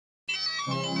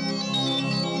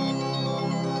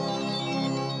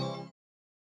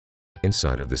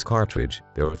Inside of this cartridge,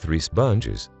 there are 3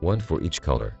 sponges, one for each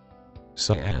color: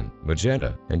 cyan,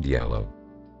 magenta, and yellow.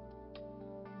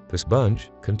 The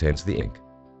sponge contains the ink.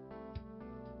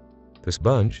 The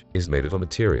sponge is made of a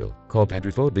material called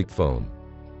hydrophobic foam.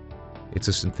 It's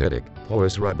a synthetic,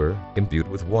 porous rubber imbued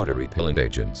with water-repellent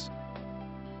agents.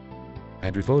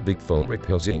 Hydrophobic foam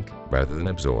repels ink rather than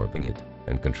absorbing it,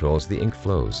 and controls the ink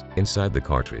flows inside the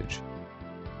cartridge.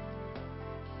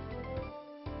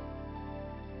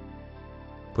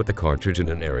 Put the cartridge in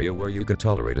an area where you can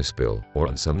tolerate a spill or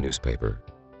on some newspaper.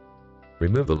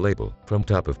 Remove the label from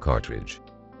top of cartridge.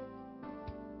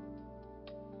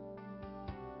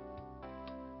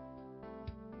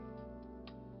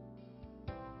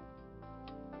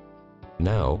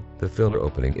 Now, the filler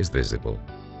opening is visible.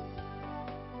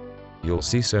 You'll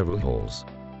see several holes.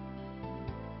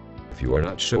 If you are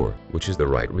not sure which is the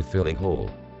right refilling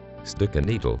hole, stick a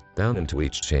needle down into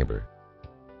each chamber.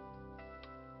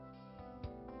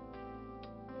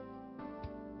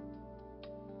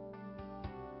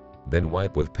 Then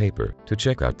wipe with paper to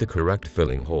check out the correct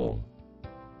filling hole.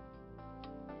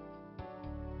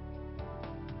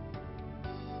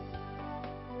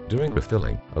 During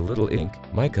refilling, a little ink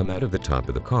might come out of the top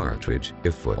of the cartridge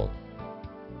if full.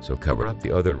 So cover up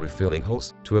the other refilling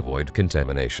holes to avoid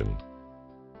contamination.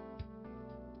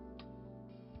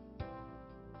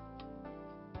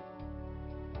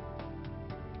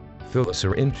 Fill a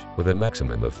syringe with a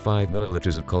maximum of 5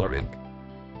 ml of color ink.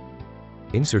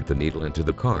 Insert the needle into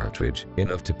the cartridge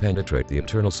enough to penetrate the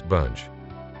internal sponge.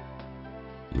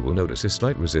 You will notice a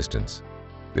slight resistance.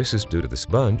 This is due to the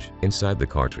sponge inside the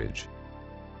cartridge.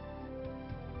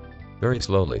 Very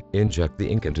slowly, inject the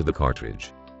ink into the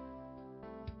cartridge.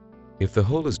 If the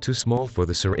hole is too small for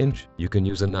the syringe, you can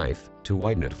use a knife to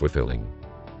widen it for filling.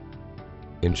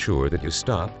 Ensure that you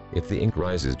stop if the ink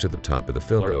rises to the top of the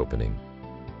filler opening.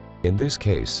 In this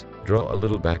case, draw a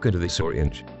little back into the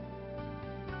syringe.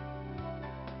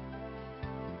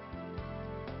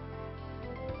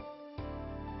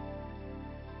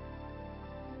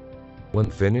 When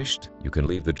finished, you can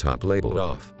leave the top label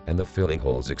off and the filling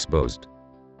holes exposed.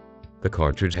 The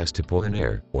cartridge has to pull in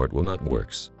air or it will not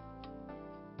work.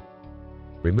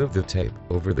 Remove the tape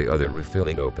over the other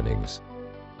refilling openings.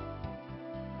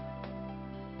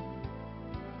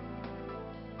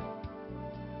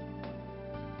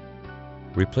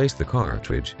 Replace the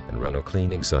cartridge and run a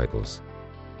cleaning cycles.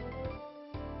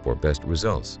 For best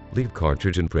results, leave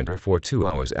cartridge in printer for 2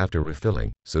 hours after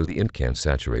refilling so the ink can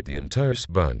saturate the entire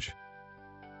sponge.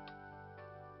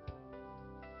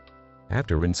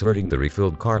 After inserting the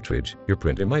refilled cartridge, your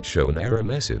printer might show an error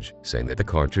message saying that the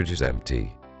cartridge is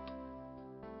empty.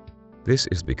 This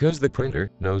is because the printer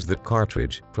knows the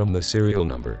cartridge from the serial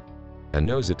number and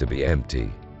knows it to be empty.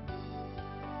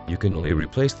 You can only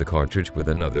replace the cartridge with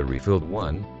another refilled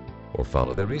one or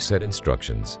follow the reset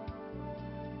instructions.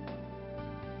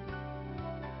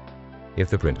 If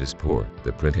the print is poor,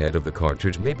 the print head of the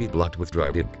cartridge may be blocked with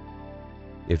dried ink.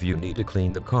 If you need to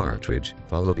clean the cartridge,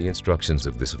 follow the instructions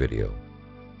of this video.